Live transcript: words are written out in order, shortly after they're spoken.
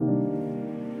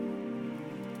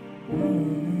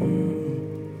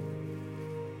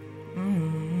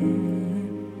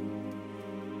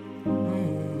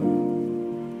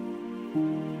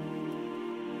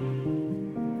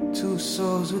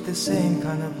souls with the same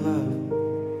kind of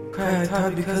love, cracked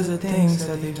heart because of things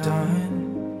that they've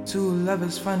done. Two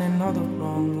lovers finding all the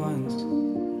wrong ones,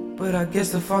 but I guess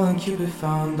the fallen cupid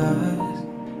found us.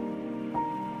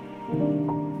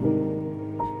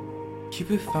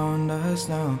 Cupid found us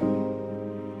now.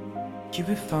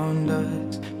 Cupid found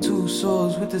us. Two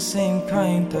souls with the same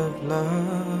kind of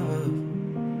love.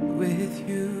 With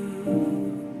you,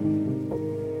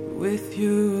 with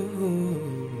you,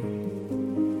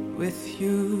 with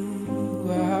you,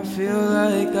 I feel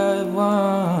like I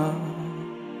won.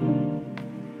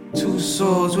 Two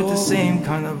souls with the same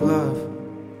kind of love,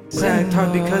 cracked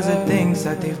heart because of things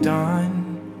that they've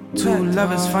done. Two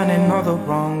lovers finding all the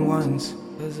wrong ones,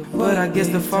 but I guess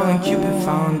the fallen cupid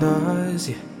found us,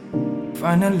 yeah.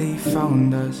 Finally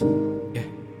found us, yeah.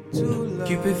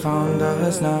 Cupid found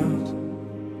us now.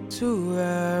 Two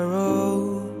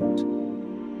arrows,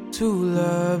 two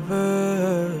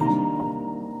lovers.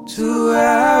 Two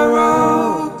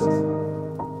arrows,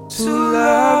 two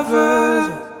lovers,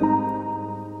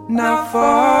 now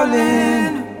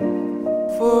falling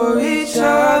for each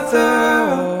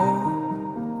other.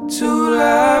 Two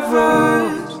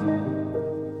lovers,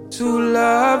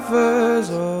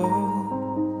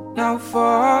 oh, now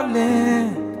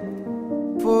falling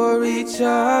for each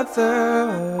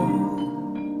other.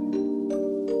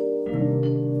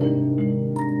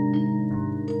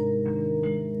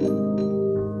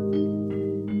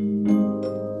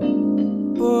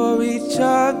 For each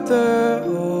other,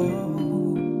 oh,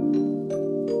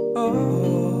 oh,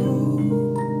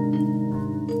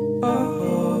 oh.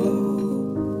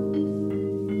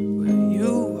 Where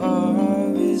you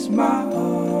are is my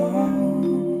home.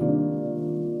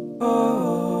 Oh,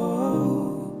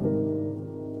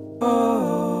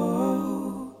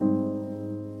 oh,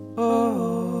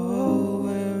 oh.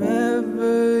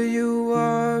 Wherever you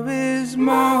are is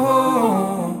my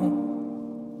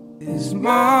home. Is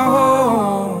my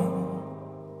home.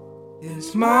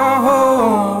 Is my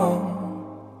home.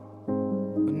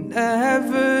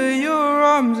 Whenever your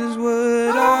arms is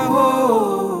what I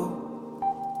hold,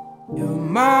 you're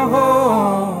my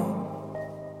home.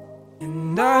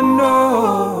 And I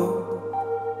know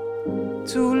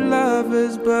two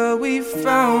lovers, but we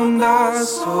found our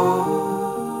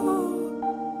soul.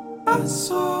 Our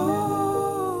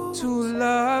soul. Two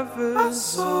lovers, our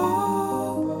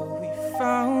soul. But we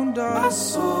found our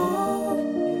soul.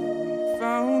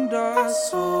 Found our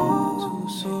soul. Two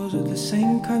souls with the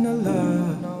same kind of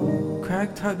love,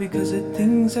 cracked heart because of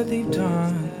things that they've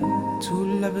done. Two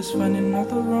lovers finding all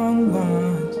the wrong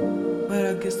ones, but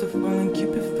I guess the fallen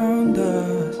cupid found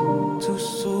us. Two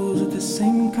souls with the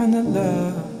same kind of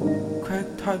love,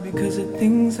 cracked heart because of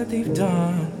things that they've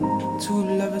done. Two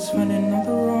lovers finding all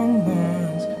the wrong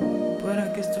ones,